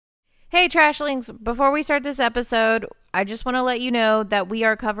Hey, Trashlings, before we start this episode, I just want to let you know that we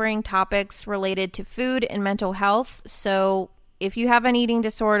are covering topics related to food and mental health. So if you have an eating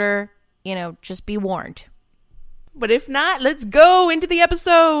disorder, just be warned. But if not, let's go into the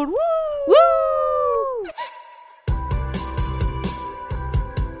episode. Woo! Woo!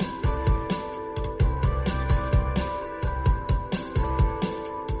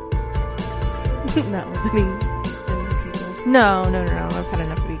 Not with any people. No. I've had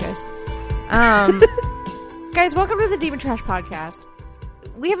enough of you guys. Guys, welcome to the Demon Trash Podcast.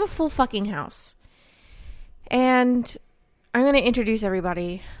 We have a full fucking house. And I'm going to introduce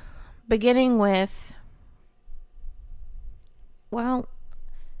everybody, beginning with, well,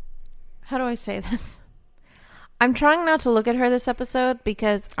 how do I say this? I'm trying not to look at her this episode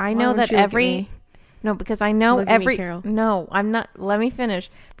because I know that because I know every... Carol. No, I'm not... Let me finish.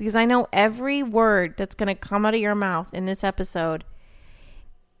 Because I know every word that's going to come out of your mouth in this episode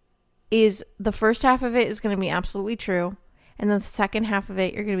is... The first half of it is going to be absolutely true. And then the second half of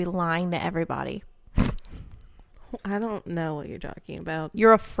it, you're going to be lying to everybody. I don't know what you're talking about.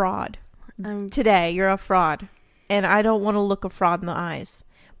 You're a fraud. Today, you're a fraud. And I don't want to look a fraud in the eyes.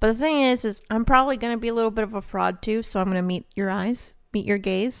 But the thing is I'm probably going to be a little bit of a fraud too. So I'm going to meet your eyes. Meet your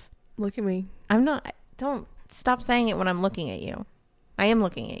gaze. Look at me. I'm not. Don't stop saying it when I'm looking at you. I am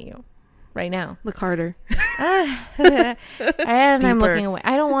looking at you right now. Look harder. And Deeper. I'm looking away.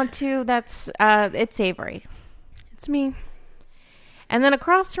 I don't want to. That's it's Avery. It's me. And then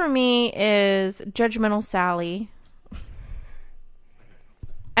across from me is Judgmental Sally.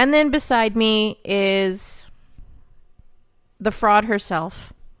 And then beside me is the fraud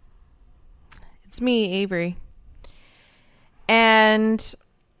herself. It's me, Avery. And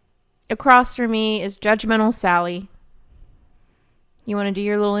across from me is Judgmental Sally. You want to do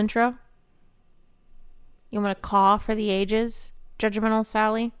your little intro? You want to caw for the ages, Judgmental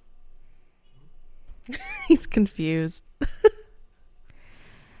Sally? He's confused.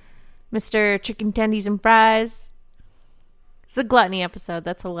 Mr. Chicken Tendies and Fries. It's a gluttony episode.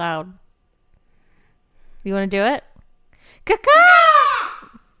 That's allowed. You want to do it? Caca!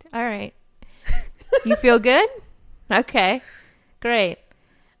 All right. You feel good? Okay. Great.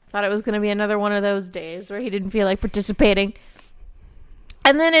 Thought it was going to be another one of those days where he didn't feel like participating.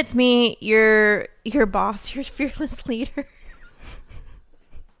 And then it's me, your boss, your fearless leader.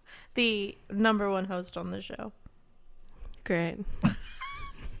 The number one host on the show. Great.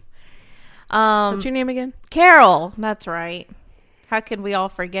 What's your name again? Carol. That's right. How could we all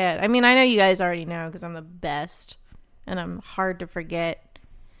forget? I mean, I know you guys already know because I'm the best. And I'm hard to forget.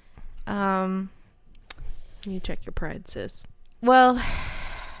 You check your pride, sis. Well,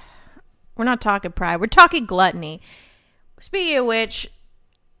 we're not talking pride. We're talking gluttony. Speaking of which,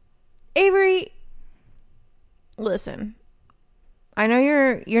 Avery, listen. I know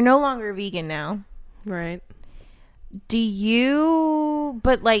you're no longer vegan now. Right. Do you,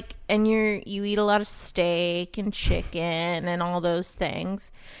 but like, and you eat a lot of steak and chicken and all those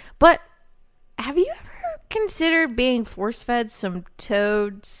things. But have you ever considered being force-fed some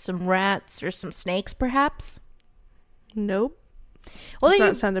toads, some rats, or some snakes, perhaps? Nope. Well, Does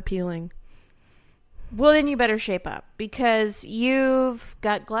not sound appealing. Well, then you better shape up because you've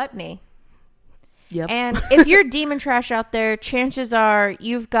got gluttony. Yep. And if you're demon trash out there, chances are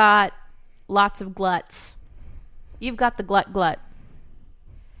you've got lots of gluts. You've got the glut.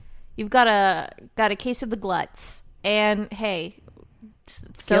 You've got a case of the gluts. And hey,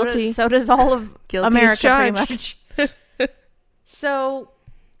 so does all of America pretty much. So,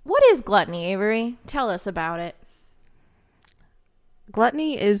 what is gluttony, Avery? Tell us about it.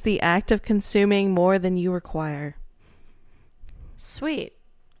 Gluttony is the act of consuming more than you require. Sweet.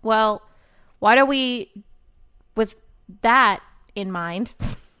 Well, why don't we, with that in mind,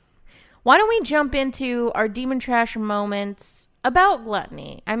 why don't we jump into our demon trash moments about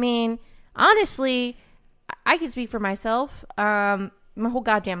gluttony? I mean, honestly, I can speak for myself. My whole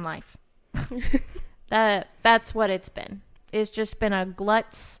goddamn life. That's what it's been. It's just been a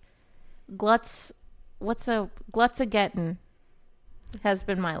glutz-a-gettin' has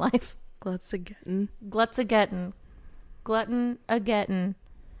been my life. Glutz-a-gettin'. Glutton-a-gettin'.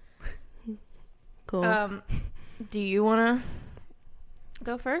 Cool. Do you want to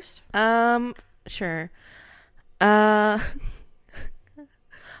go first? Sure. My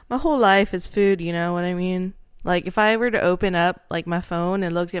whole life is food, you know what I mean? Like, if I were to open up, like, my phone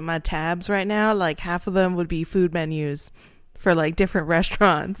and looked at my tabs right now, like, half of them would be food menus for, like, different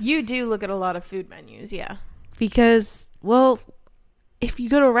restaurants. You do look at a lot of food menus, yeah. Because, well, if you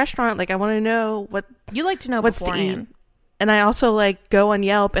go to a restaurant, like, I want to know what... You like to know what's beforehand. to eat. And I also, like, go on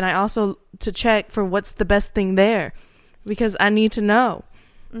Yelp, and I also to check for what's the best thing there. Because I need to know.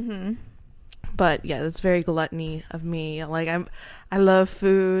 Mm-hmm. But yeah, that's very gluttony of me. Like I love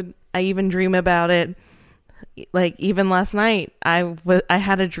food. I even dream about it. Like even last night, I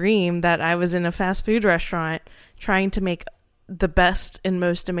had a dream that I was in a fast food restaurant trying to make the best and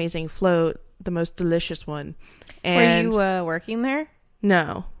most amazing float, the most delicious one. And were you working there?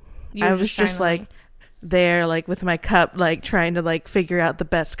 No, You I were was trying just to, like there, like with my cup, like trying to like figure out the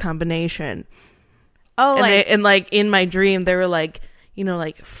best combination. oh, And like in my dream, there were like, you know,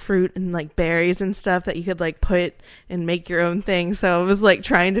 like fruit and like berries and stuff that you could like put and make your own thing. So I was like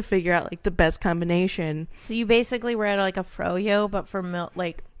trying to figure out like the best combination so you basically were at like a froyo, but for milk,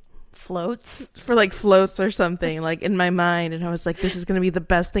 like floats. for like floats or something, like in my mind. And I was like, this is going to be the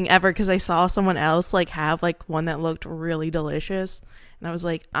best thing ever, because I saw someone else like have like one that looked really delicious. And I was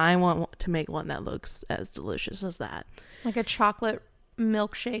like, I want to make one that looks as delicious as that. Like a chocolate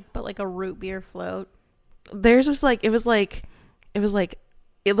milkshake, but like a root beer float. There's just like, it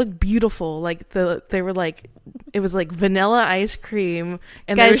looked beautiful. Like they were like, it was like vanilla ice cream,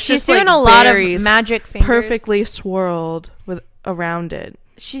 and there Guys, was she's just doing like a lot of berries magic fingers. perfectly swirled with around it.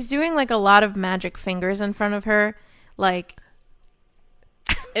 She's doing like a lot of magic fingers in front of her. Like,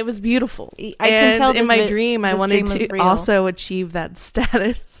 It was beautiful. I can tell in this my dream, I this wanted dream was to real. also achieve that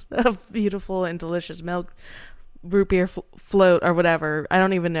status of beautiful and delicious milk root beer float or whatever. I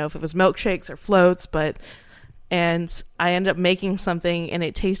don't even know if it was milkshakes or floats, and I ended up making something and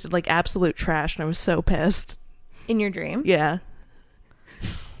it tasted like absolute trash, and I was so pissed. In your dream? Yeah.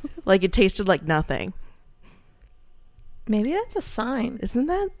 Like it tasted like nothing. Maybe that's a sign. Isn't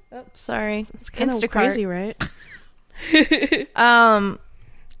that? Oh, sorry. It's kind of Instacart. crazy, right?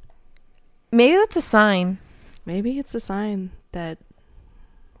 Maybe that's a sign. Maybe it's a sign that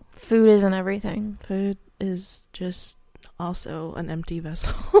Food isn't everything. food is just also an empty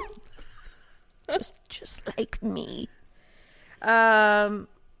vessel. Just like me. So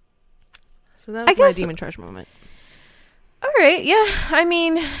that I was my guess- demon trash moment. All right, yeah. I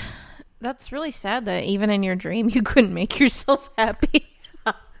mean, that's really sad that even in your dream you couldn't make yourself happy.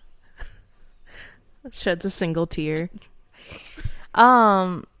 Sheds a single tear.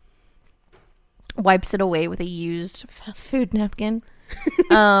 Wipes it away with a used fast food napkin.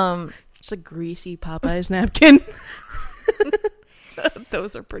 Just a greasy Popeyes napkin.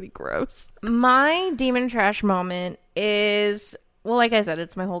 Those are pretty gross. My demon trash moment is, well, like I said,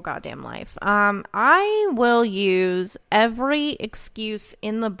 it's my whole goddamn life. I will use every excuse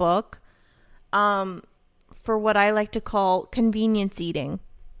in the book for what I like to call convenience eating.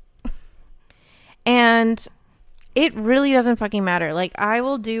 And it really doesn't fucking matter. Like, I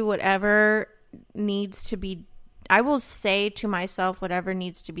will do whatever needs to be, I will say to myself whatever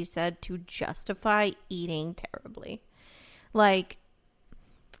needs to be said to justify eating terribly. Like,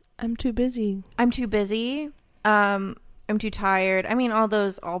 I'm too busy. I'm too busy. I'm too tired. I mean, all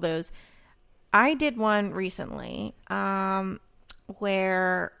those. I did one recently,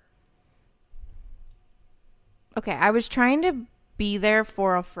 where, okay, I was trying to be there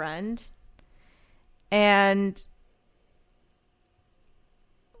for a friend, and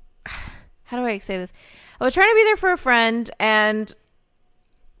how do I say this? I was trying to be there for a friend, and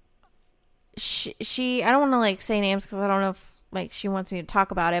she I don't want to like say names because I don't know if like she wants me to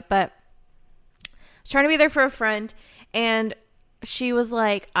talk about it, but I was trying to be there for a friend, and she was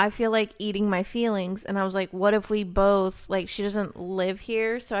like, I feel like eating my feelings. And I was like, what if we both, like, she doesn't live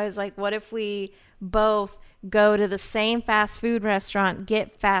here, so I was like, what if we both go to the same fast food restaurant,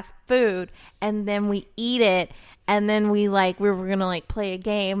 get fast food, and then we eat it, and then we were gonna like play a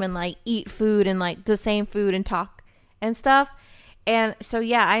game and like eat food and like the same food and talk and stuff. And so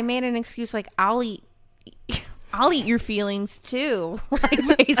yeah, I made an excuse like, I'll eat your feelings too.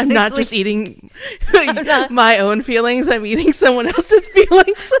 Like, I'm not just eating my own feelings. I'm eating someone else's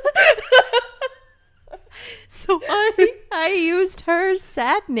feelings. So I used her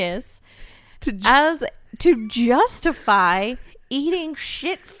sadness to justify eating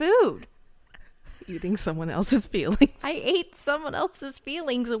shit food. Eating someone else's feelings. I ate someone else's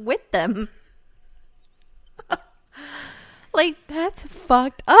feelings with them. Like, that's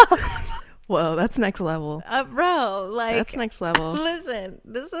fucked up. Whoa, that's next level. Bro, like, That's next level. listen,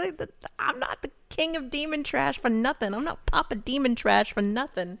 this is like I'm not the king of demon trash for nothing. I'm not Papa Demon Trash for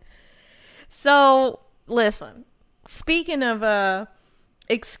nothing. So, listen, speaking of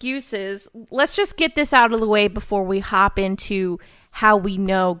excuses, let's just get this out of the way before we hop into how we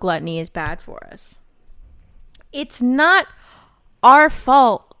know gluttony is bad for us. It's not our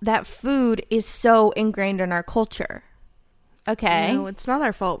fault that food is so ingrained in our culture. Okay? No, it's not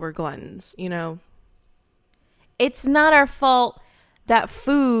our fault we're gluttons, you know. It's not our fault that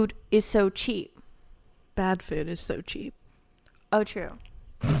food is so cheap. Bad food is so cheap. Oh, true.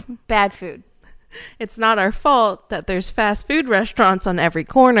 Bad food. It's not our fault that there's fast food restaurants on every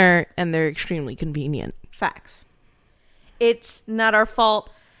corner and they're extremely convenient. Facts. It's not our fault.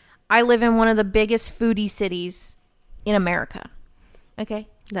 I live in one of the biggest foodie cities in America. Okay?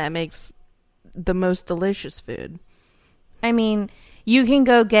 That makes the most delicious food. I mean, you can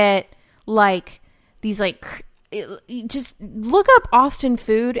go get like these like just look up Austin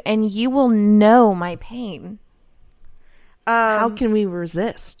food and you will know my pain. How can we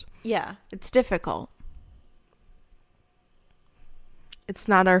resist? Yeah, it's difficult. It's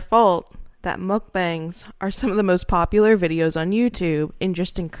not our fault that mukbangs are some of the most popular videos on YouTube and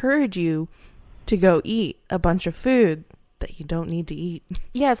just encourage you to go eat a bunch of food that you don't need to eat.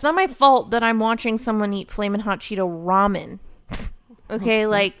 Yeah, it's not my fault that I'm watching someone eat Flamin' Hot Cheeto ramen. Okay,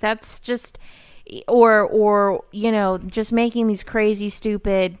 like that's just or you know, just making these crazy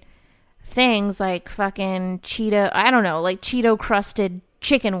stupid things like fucking Cheeto, I don't know, like Cheeto crusted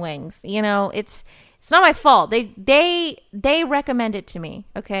chicken wings. You know, it's not my fault. They recommend it to me.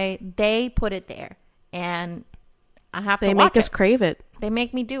 Okay, they put it there, and I have to. They make us crave it. They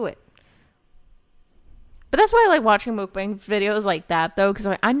make me do it. But that's why I like watching mukbang videos like that, though,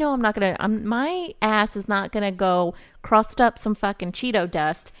 because I know my ass is not gonna go crust up some fucking Cheeto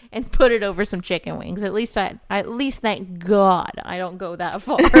dust and put it over some chicken wings. At least thank God I don't go that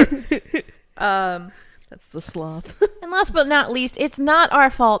far. That's the sloth. And last but not least, it's not our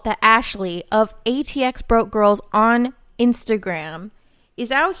fault that Ashley of ATX Broke Girls on Instagram is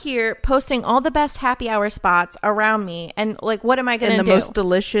out here posting all the best happy hour spots around me. And like, what am I going to do? And the most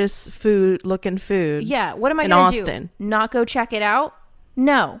delicious looking food. Yeah. What am I in going to Austin. do? Not go check it out?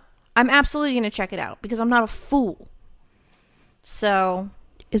 No. I'm absolutely going to check it out because I'm not a fool. So.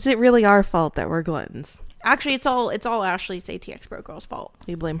 Is it really our fault that we're gluttons? Actually, it's all Ashley's ATX Broke Girls fault.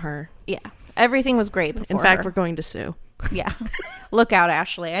 We blame her. Yeah. Everything was great before In fact, her. we're going to sue. Yeah. Look out,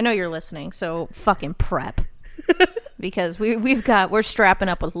 Ashley. I know you're listening, so fucking prep. Because we're strapping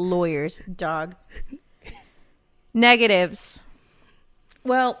up with lawyers, dog. Negatives.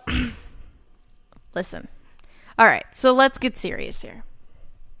 Well, listen. All right, so let's get serious here.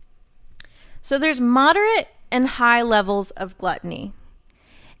 So there's moderate and high levels of gluttony.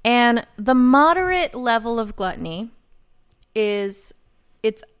 And the moderate level of gluttony is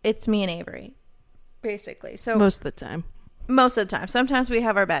it's me and Avery, basically. So most of the time. Sometimes we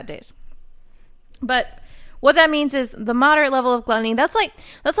have our bad days. But what that means is the moderate level of gluttony, that's like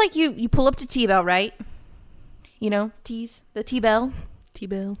you pull up to T-Bell, right? You know, the T-Bell,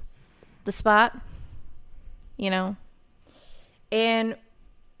 the spot, you know. And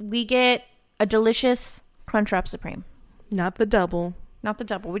we get a delicious Crunchwrap Supreme. Not the double.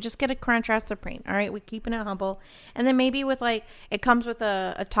 We just get a Crunchwrap Supreme. All right, we're keeping it humble. And then maybe with like, it comes with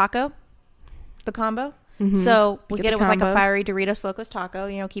a taco, the combo. Mm-hmm. So we get it with like a fiery Doritos Locos taco,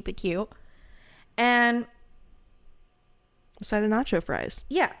 you know, keep it cute. And a side of nacho fries.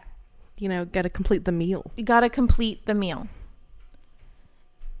 Yeah. You know, got to complete the meal. You got to complete the meal.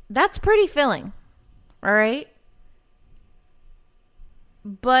 That's pretty filling. All right.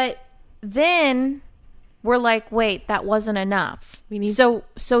 But then we're like, wait, that wasn't enough. We need so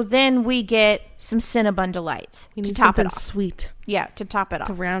then we get some Cinnabon Delights to top it off. Sweet. Yeah, to top it off.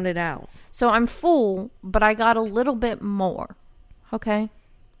 To round it out. So I'm full, but I got a little bit more. Okay.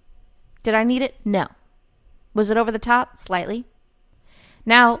 Did I need it? No. Was it over the top? Slightly.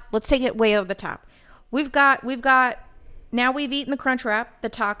 Now, let's take it way over the top. We've got now we've eaten the Crunchwrap, the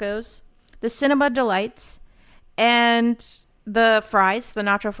tacos, the Cinnabon Delights, and the fries, the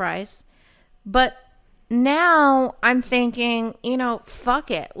nacho fries. But now I'm thinking, you know, fuck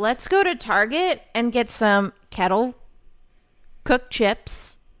it. Let's go to Target and get some kettle cooked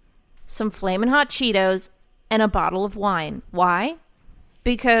chips, some Flamin' Hot Cheetos, and a bottle of wine. Why?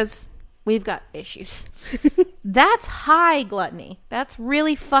 Because we've got issues. That's high gluttony. That's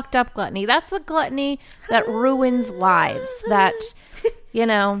really fucked up gluttony. That's the gluttony that ruins lives. That, you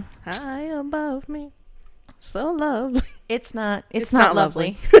know. High above me. So lovely. It's not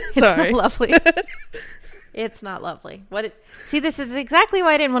lovely. It's Sorry. not lovely. It's not lovely. See, this is exactly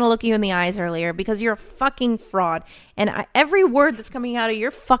why I didn't want to look you in the eyes earlier, because you're a fucking fraud. And every word that's coming out of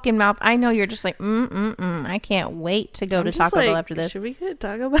your fucking mouth, I know you're just like, I can't wait to go to Taco Bell after this. Should we get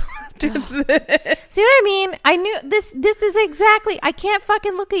Taco Bell after this? See what I mean? I knew this is exactly, I can't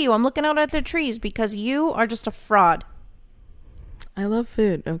fucking look at you. I'm looking out at the trees because you are just a fraud. I love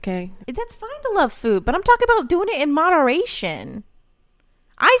food, okay? That's fine to love food, but I'm talking about doing it in moderation.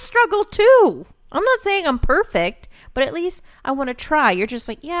 I struggle too. I'm not saying I'm perfect, but at least I want to try. You're just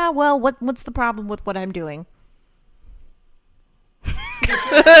like, yeah, well, what's the problem with what I'm doing?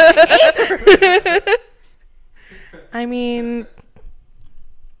 I mean,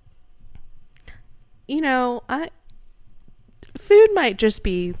 food might just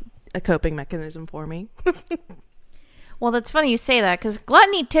be a coping mechanism for me. Well, that's funny you say that, because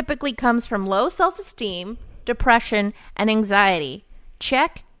gluttony typically comes from low self-esteem, depression, and anxiety.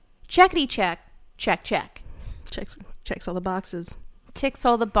 Check. Checkity check. Check, check. Checks all the boxes. Ticks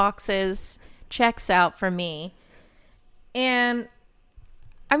all the boxes. Checks out for me. And,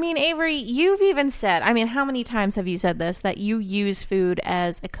 I mean, Avery, you've even said, I mean, how many times have you said this, that you use food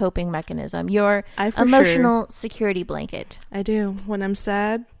as a coping mechanism? Your emotional security blanket. I do. When I'm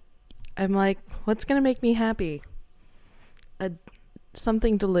sad, I'm like, what's going to make me happy?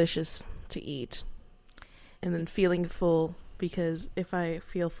 Something delicious to eat. And then feeling full, because if I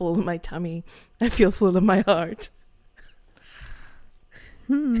feel full in my tummy, I feel full in my heart.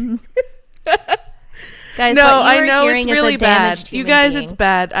 Guys, no, I know it's really bad. You guys, being. It's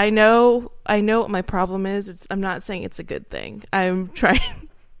bad. I know what my problem is. I'm not saying it's a good thing. I'm trying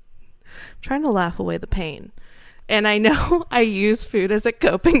to laugh away the pain. And I know I use food as a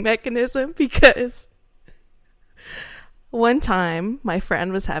coping mechanism because one time my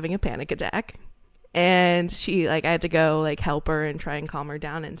friend was having a panic attack, and I had to go help her and try and calm her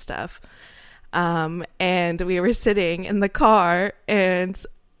down and stuff. And we were sitting in the car, and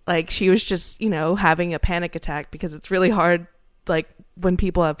she was just, having a panic attack, because it's really hard. When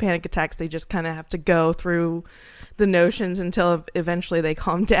people have panic attacks, they just kind of have to go through the notions until eventually they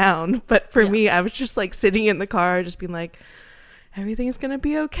calm down. But for me, I was just sitting in the car, just being like, everything's going to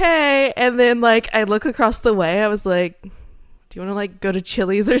be okay. And then I look across the way. I was like, do you want to go to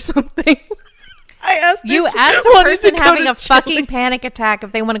Chili's or something? I asked a person having a fucking panic attack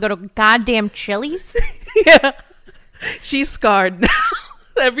if they want to go to goddamn Chili's? Yeah. She's scarred now.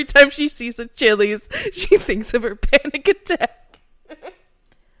 Every time she sees a Chili's, she thinks of her panic attack.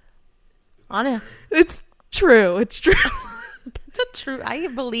 Anna. It's true. It's true. I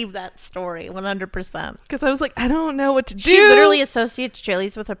believe that story 100%. Because I was like, I don't know what to do. She literally associates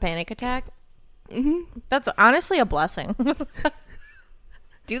Chili's with a panic attack. Mm-hmm. That's honestly a blessing.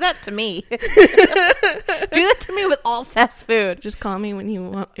 Do that to me. Do that to me with all fast food. Just call me when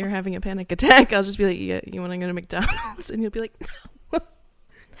you're having a panic attack. I'll just be like, yeah, you want to go to McDonald's? And you'll be like, no.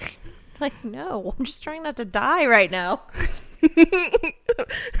 No, I'm just trying not to die right now.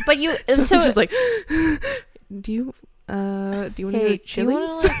 But you, so just do you want to go to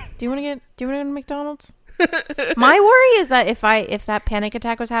Chili's? Do you want to go to McDonald's? My worry is that if that panic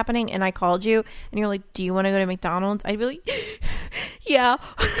attack was happening and I called you and you're like, do you want to go to McDonald's? I'd be like, yeah.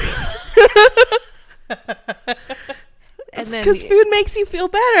 And then because food makes you feel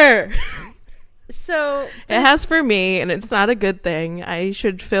better. So it has for me, and it's not a good thing. I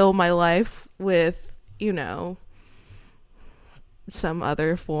should fill my life with, some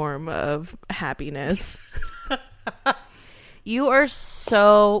other form of happiness. You are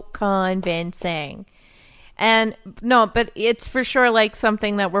so convincing. And no, but it's for sure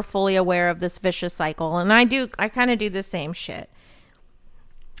something that we're fully aware of, this vicious cycle. And I kind of do the same shit.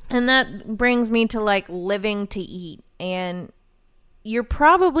 And that brings me to living to eat. And you're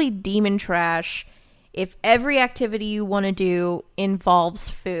probably demon trash if every activity you want to do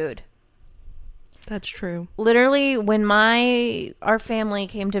involves food. That's true. Literally, when our family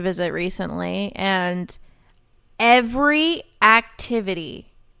came to visit recently, and every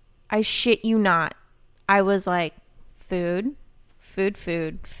activity, I shit you not, I was like, food.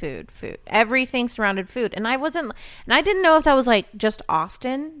 Everything surrounded food. And I didn't know if that was just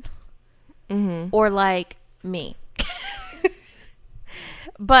Austin or me.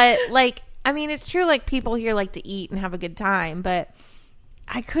 But I mean, it's true. People here like to eat and have a good time, but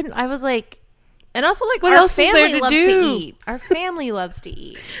I was and also what our else family is there to loves do? to eat. Our family loves to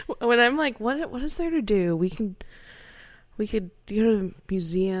eat. When I'm like, what is there to do? We could go to a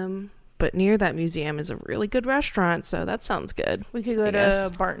museum, but near that museum is a really good restaurant, so that sounds good. We could go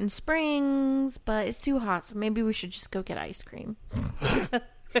to Barton Springs, but it's too hot, so maybe we should just go get ice cream.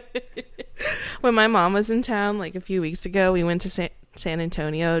 When my mom was in town a few weeks ago, we went to San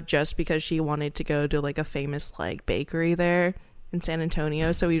Antonio just because she wanted to go to a famous bakery there in San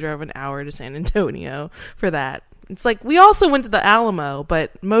Antonio, so we drove an hour to San Antonio for that. It's we also went to the Alamo,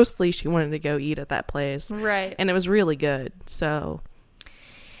 but mostly she wanted to go eat at that place, right? And it was really good, so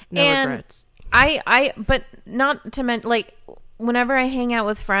no regrets. But not to mention, whenever I hang out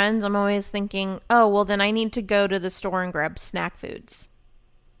with friends, I'm always thinking, oh well, then I need to go to the store and grab snack foods,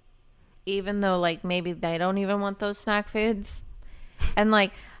 even though maybe they don't even want those snack foods. And I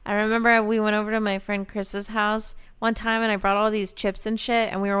remember we went over to my friend Chris's house one time, and I brought all these chips and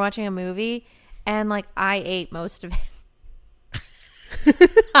shit, and we were watching a movie, and I ate most of it.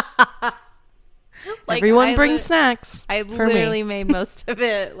 Everyone brings snacks. I literally made most of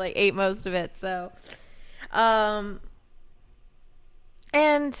it, ate most of it. So And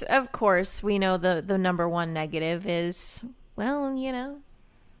of course, we know the number one negative is, well,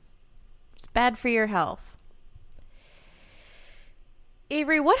 it's bad for your health.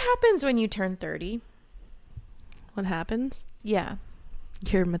 Avery, what happens when you turn 30? What happens? Yeah.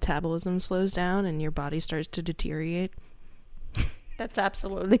 Your metabolism slows down and your body starts to deteriorate. That's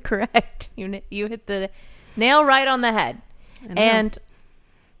absolutely correct. You hit the nail right on the head. And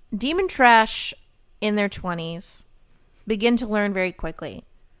demon trash in their 20s begin to learn very quickly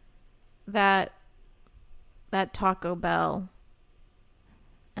that Taco Bell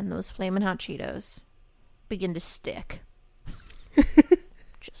and those Flamin' Hot Cheetos begin to stick.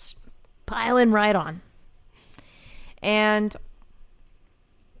 Just piling right on. And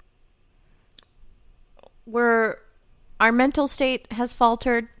our mental state has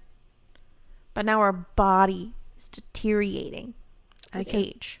faltered, but now our body is deteriorating with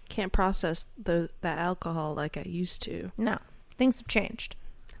age. Can't process that alcohol like I used to. No, things have changed.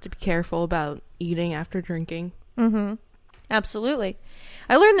 To be careful about eating after drinking. Mm-hmm. Absolutely.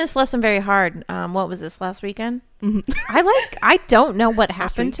 I learned this lesson very hard. What was this, last weekend? Mm-hmm. I don't know what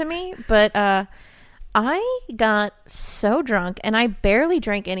happened to me, but I got so drunk and I barely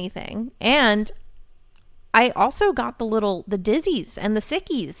drank anything. And I also got the dizzies and the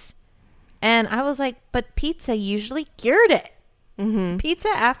sickies. And I was like, but pizza usually cured it. Mm-hmm. Pizza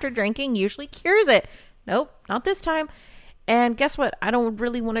after drinking usually cures it. Nope, not this time. And guess what? I don't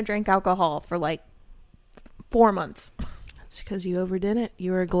really want to drink alcohol for like 4 months. That's because you overdid it.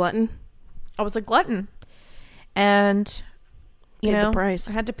 You were a glutton. I was a glutton. And, Paid the price.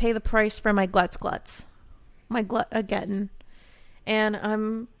 I had to pay the price for my gluts. My glut-a-gettin'. And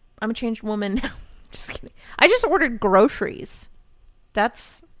I'm a changed woman now. Just kidding. I just ordered groceries.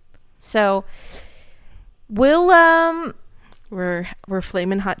 So we'll We're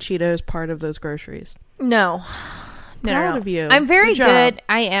Flamin' Hot Cheetos part of those groceries. No. Proud of you. I'm very Good good. job.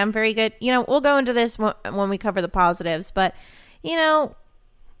 I am very good. We'll go into this when we cover the positives, but I'm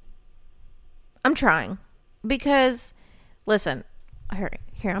trying because listen,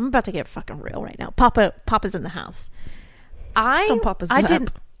 here I'm about to get fucking real right now. Papa's in the house. Papa's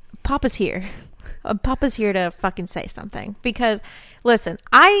here. Papa's here to fucking say something because listen.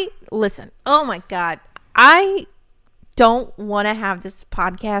 Oh my God. I don't want to have this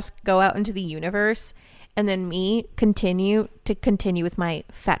podcast go out into the universe and then me continue with my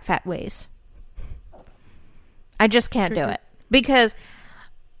fat ways. I just can't do it because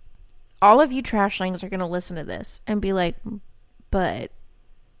all of you trashlings are going to listen to this and be like, but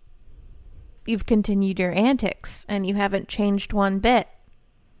you've continued your antics and you haven't changed one bit.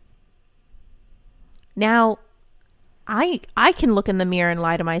 Now, I can look in the mirror and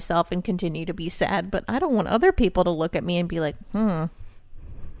lie to myself and continue to be sad, but I don't want other people to look at me and be like,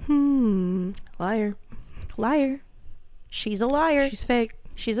 Liar. She's a liar. She's fake.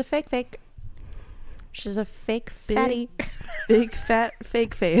 She's a fake. She's a fake fatty. Big fat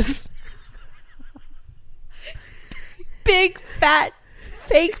fake face. Big fat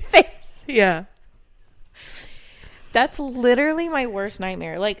fake face. Yeah. That's literally my worst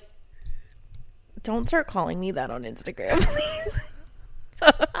nightmare. Like, don't start calling me that on Instagram, please.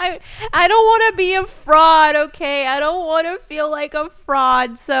 I don't want to be a fraud, okay? I don't want to feel like a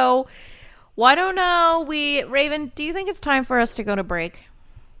fraud. So why don't Raven, do you think it's time for us to go to break?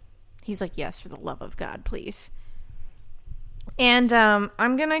 He's like, yes, for the love of God, please. And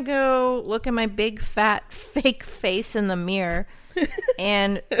I'm going to go look at my big fat fake face in the mirror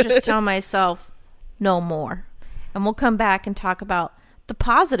and just tell myself no more. And we'll come back and talk about the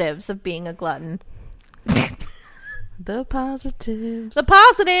positives of being a glutton. The positives. The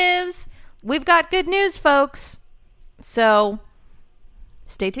positives. We've got good news, folks. So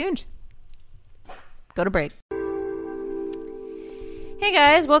stay tuned. Go to break. Hey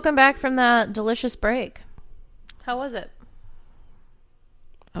guys, welcome back from that delicious break. How was it?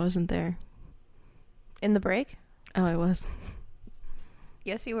 I wasn't there. In the break? Oh, I was.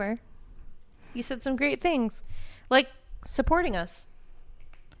 Yes, you were. You said some great things, like supporting us.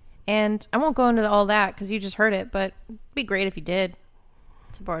 And I won't go into all that because you just heard it, but it'd be great if you did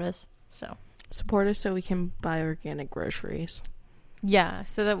support us. So support us so we can buy organic groceries. Yeah,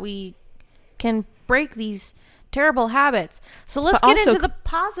 so that we can break these terrible habits. So let's get into the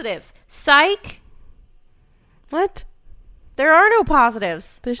positives. Psych. What? There are no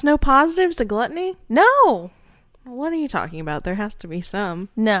positives. There's no positives to gluttony? No. What are you talking about? There has to be some.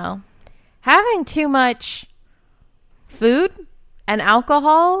 No. Having too much food and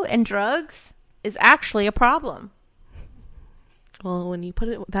alcohol and drugs is actually a problem. Well, when you put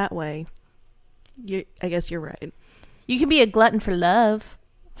it that way, I guess you're right. You can be a glutton for love.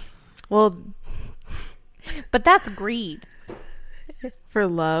 Well, But that's greed. For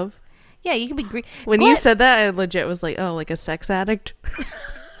love. Yeah, you can be greedy. When you said that, I legit was like, oh, like a sex addict?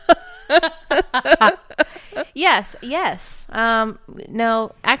 Yes.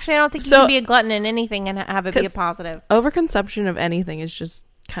 No, actually, I don't think you can be a glutton in anything and have it be a positive. Overconsumption of anything is just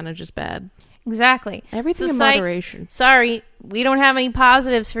kind of just bad. Exactly. Everything in moderation. Sorry, we don't have any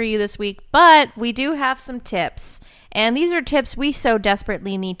positives for you this week, but we do have some tips. And these are tips we so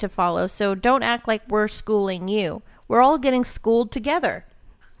desperately need to follow. So don't act like we're schooling you. We're all getting schooled together.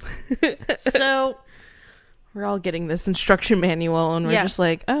 So we're all getting this instruction manual and we're just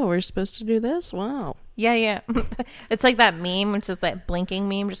like, oh, we're supposed to do this? Wow. Yeah. It's like that meme, which is that blinking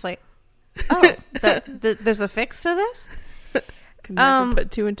meme, just like, oh, there's a fix to this? Can never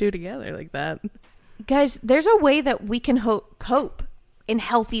put two and two together like that. Guys, there's a way that we can cope in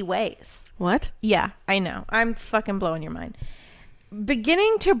healthy ways. What? Yeah, I know. I'm fucking blowing your mind.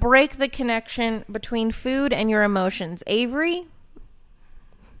 Beginning to break the connection between food and your emotions. Avery,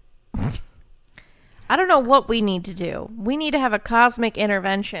 I don't know what we need to do. We need to have a cosmic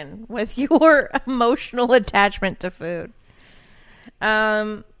intervention with your emotional attachment to food.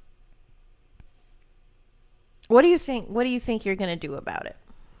 What do you think? What do you think you're going to do about it?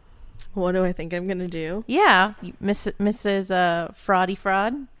 What do I think I'm going to do? Yeah, Mrs. Fraudy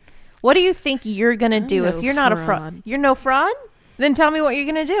Fraud. What do you think you're going to do if you're not a fraud? You're no fraud? Then tell me what you're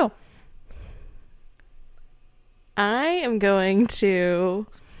going to do. I am going to...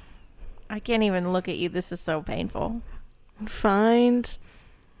 I can't even look at you. This is so painful. Find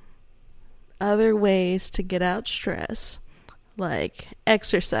other ways to get out stress, like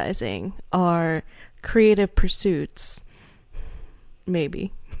exercising or creative pursuits.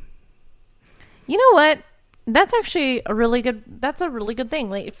 Maybe. You know what? That's actually a really good thing,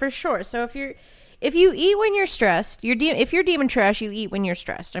 like, for sure. So if you eat when you're stressed, if you're demon trash, you eat when you're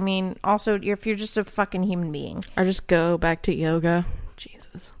stressed. I mean, also if you're just a fucking human being. Or just go back to yoga.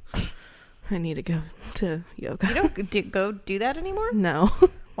 Jesus. I need to go to yoga. You don't go do that anymore? No.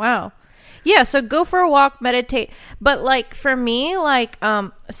 Wow. Yeah, so go for a walk, meditate. But like for me, like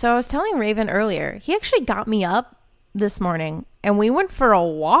so I was telling Raven earlier, he actually got me up this morning and we went for a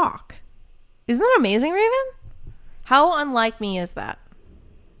walk. Isn't that amazing, Raven? How unlike me is that?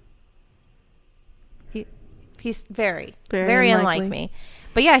 He's very unlike me.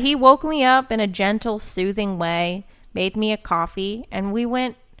 But yeah, he woke me up in a gentle, soothing way, made me a coffee, and we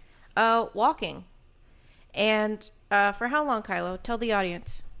went walking. And for how long, Kylo? Tell the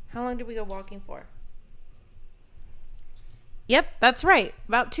audience. How long did we go walking for? Yep, that's right.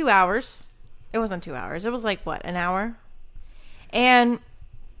 About 2 hours. It wasn't 2 hours. It was like, what, an hour? And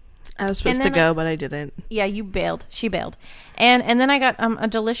I was supposed to go, but I didn't. Yeah, you bailed. She bailed. And then I got a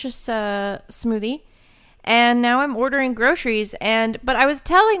delicious smoothie. And now I'm ordering groceries. But I was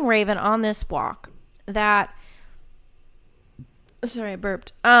telling Raven on this walk that... Sorry, I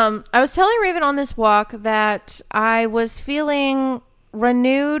burped. I was telling Raven on this walk that I was feeling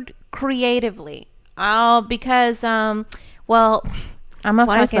renewed creatively. Because, well, I'm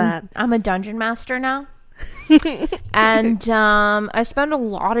a dungeon master now. And I spend a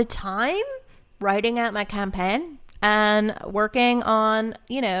lot of time writing out my campaign and working on,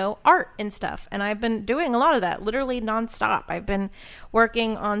 art and stuff. And I've been doing a lot of that, literally nonstop. I've been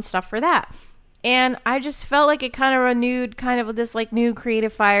working on stuff for that. And I just felt like it kind of renewed kind of this like new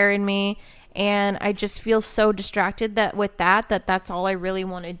creative fire in me. And I just feel so distracted that's all I really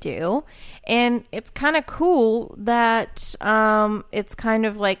want to do. And it's kind of cool that it's kind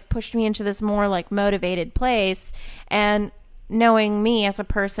of like pushed me into this more like motivated place. And knowing me as a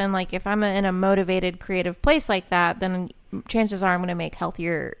person, like if I'm in a motivated creative place like that, then chances are I'm going to make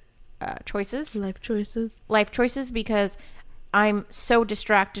healthier choices. Life choices because I'm so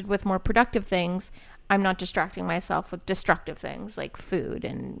distracted with more productive things. I'm not distracting myself with destructive things like food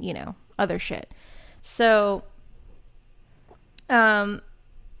and, other shit. So yeah,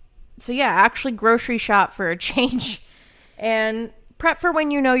 actually grocery shop for a change and prep for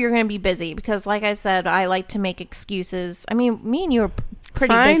when you're going to be busy, because like I said, I like to make excuses. I mean, me and you are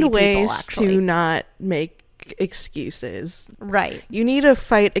pretty busy people, actually. Find ways to not make excuses. Right. You need to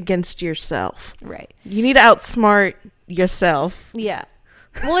fight against yourself. Right. You need to outsmart yourself. Yeah.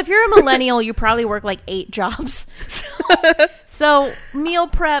 Well, if you're a millennial, you probably work like 8 jobs. So meal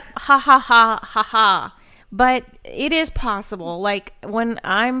prep, ha ha ha ha ha. But it is possible. Like when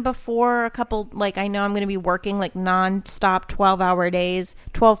I'm before a couple, like I know I'm going to be working like non-stop 12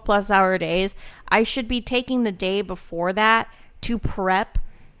 plus hour days. I should be taking the day before that to prep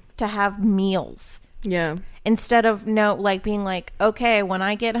to have meals. Yeah. Instead of being like, okay, when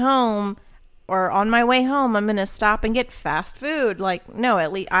I get home, or on my way home, I'm going to stop and get fast food. Like, no,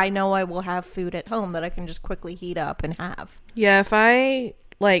 at least I know I will have food at home that I can just quickly heat up and have. Yeah, if I,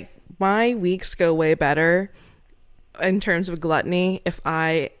 like, my weeks go way better in terms of gluttony if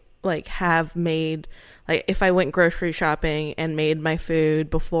I, like, have made, like, if I went grocery shopping and made my food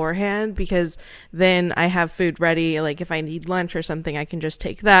beforehand, because then I have food ready. Like, if I need lunch or something, I can just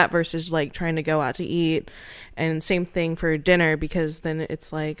take that versus, like, trying to go out to eat. And same thing for dinner, because then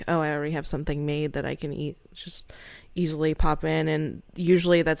it's like, oh, I already have something made that I can eat, just easily pop in. And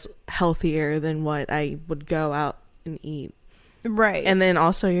usually that's healthier than what I would go out and eat. Right. And then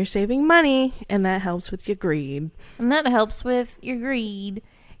also you're saving money, and that helps with your greed. And that helps with your greed.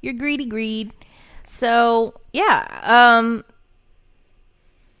 Your greedy greed. So, yeah.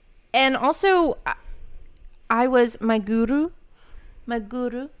 And also, I was my guru,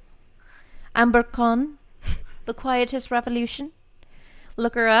 Amber Khan, the Quietist Revolution.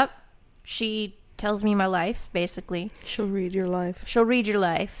 Look her up. She tells me my life, basically. She'll read your life. She'll read your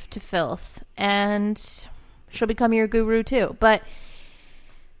life to filth. And she'll become your guru, too. But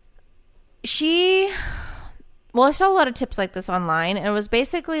well, I saw a lot of tips like this online. And it was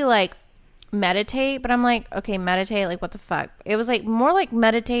basically like, meditate, but I'm like, okay, meditate, like what the fuck? It was like more like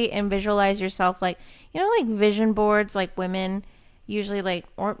meditate and visualize yourself, like, you know, like vision boards, like women usually, like,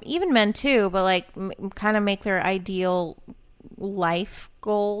 or even men too, but like kind of make their ideal life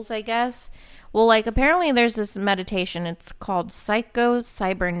goals, I guess. Well, like apparently there's this meditation, it's called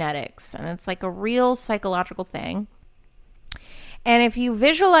psycho-cybernetics, and it's like a real psychological thing. And if you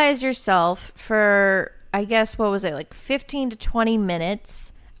visualize yourself for, I guess, what was it, like 15 to 20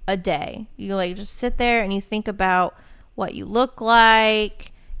 minutes a day, you like just sit there and you think about what you look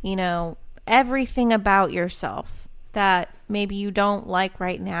like, you know, everything about yourself that maybe you don't like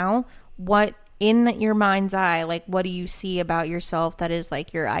right now. What in your mind's eye, like what do you see about yourself that is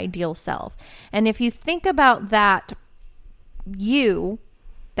like your ideal self? And if you think about that you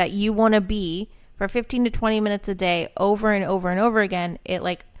want to be for 15 to 20 minutes a day over and over and over again, it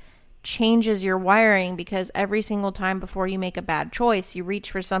like changes your wiring, because every single time before you make a bad choice, you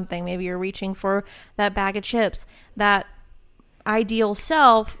reach for something. Maybe you're reaching for that bag of chips. That ideal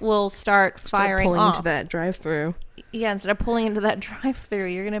self will start firing pulling off. into that drive-through. Yeah, instead of pulling into that drive-through,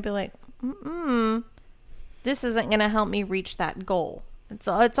 you're gonna be like, this isn't gonna help me reach that goal. It's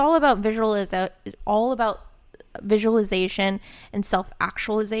all about visualization and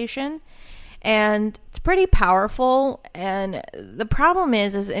self-actualization. And it's pretty powerful. And the problem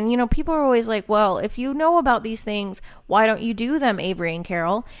is, and you know, people are always like, well, if you know about these things, why don't you do them, Avery and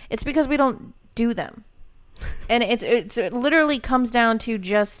Carol? It's because we don't do them. And it literally comes down to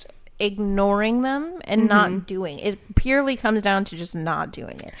just ignoring them and not doing it. It purely comes down to just not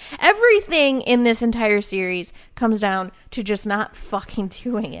doing it. Everything in this entire series comes down to just not fucking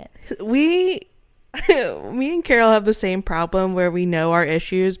doing it. Me and Carol have the same problem where we know our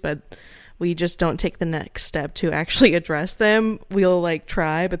issues, but we just don't take the next step to actually address them. We'll like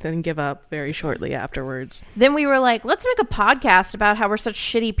try, but then give up very shortly afterwards. Then we were like, let's make a podcast about how we're such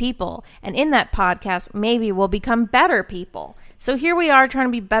shitty people. And in that podcast, maybe we'll become better people. So here we are trying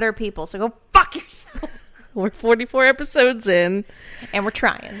to be better people. So go fuck yourself. We're 44 episodes in. And we're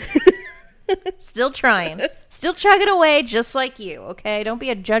trying. Still trying. Still chugging away just like you, okay? Don't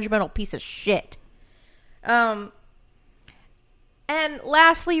be a judgmental piece of shit. And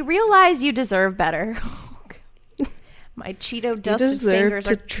lastly, realize you deserve better. My Cheeto dusted fingers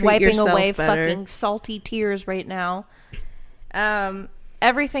are wiping away better. Fucking salty tears right now.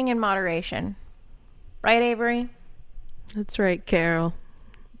 Everything in moderation. Right, Avery? That's right, Carol.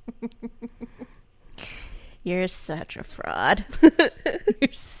 You're such a fraud.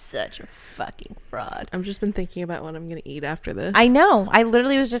 You're such a fucking fraud. I've just been thinking about what I'm going to eat after this. I know. I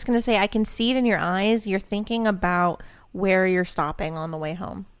literally was just going to say, I can see it in your eyes. You're thinking about where you're stopping on the way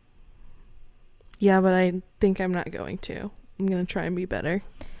home. Yeah, but I think I'm not going to. I'm going to try and be better.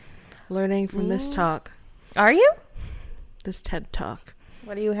 Learning from this talk. Are you? This TED Talk.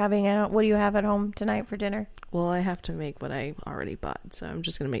 What do you have at home tonight for dinner? Well, I have to make what I already bought, so I'm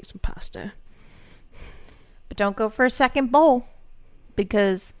just going to make some pasta. But don't go for a second bowl,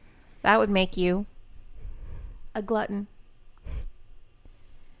 because that would make you a glutton.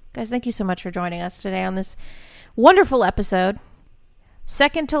 Guys, thank you so much for joining us today on this wonderful episode.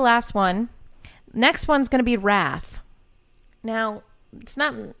 Second to last one. Next one's going to be wrath. Now,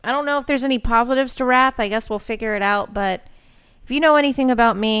 I don't know if there's any positives to wrath. I guess we'll figure it out. But if you know anything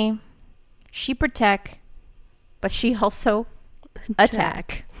about me, she protect, but she also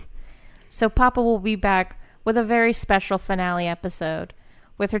attack. So Papa will be back with a very special finale episode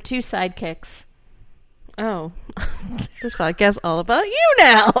with her two sidekicks. Oh, this podcast all about you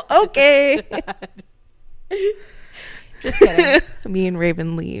now. Okay. Just kidding. Me and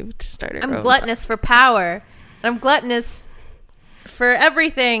Raven leave to start our I'm own gluttonous for power. I'm gluttonous for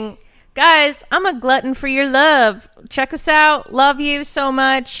everything. Guys, I'm a glutton for your love. Check us out. Love you so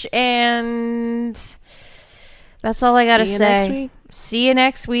much. And that's all I got to See you say. next week. See you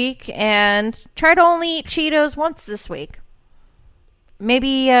next week. And try to only eat Cheetos once this week.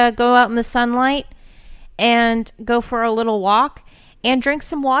 Maybe go out in the sunlight and go for a little walk and drink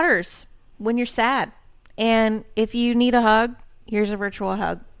some waters when you're sad. And if you need a hug, here's a virtual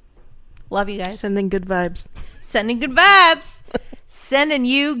hug. Love you guys. Sending good vibes. Sending good vibes. Sending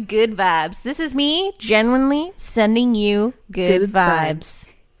you good vibes. This is me genuinely sending you good vibes.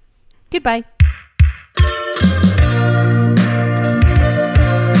 Goodbye.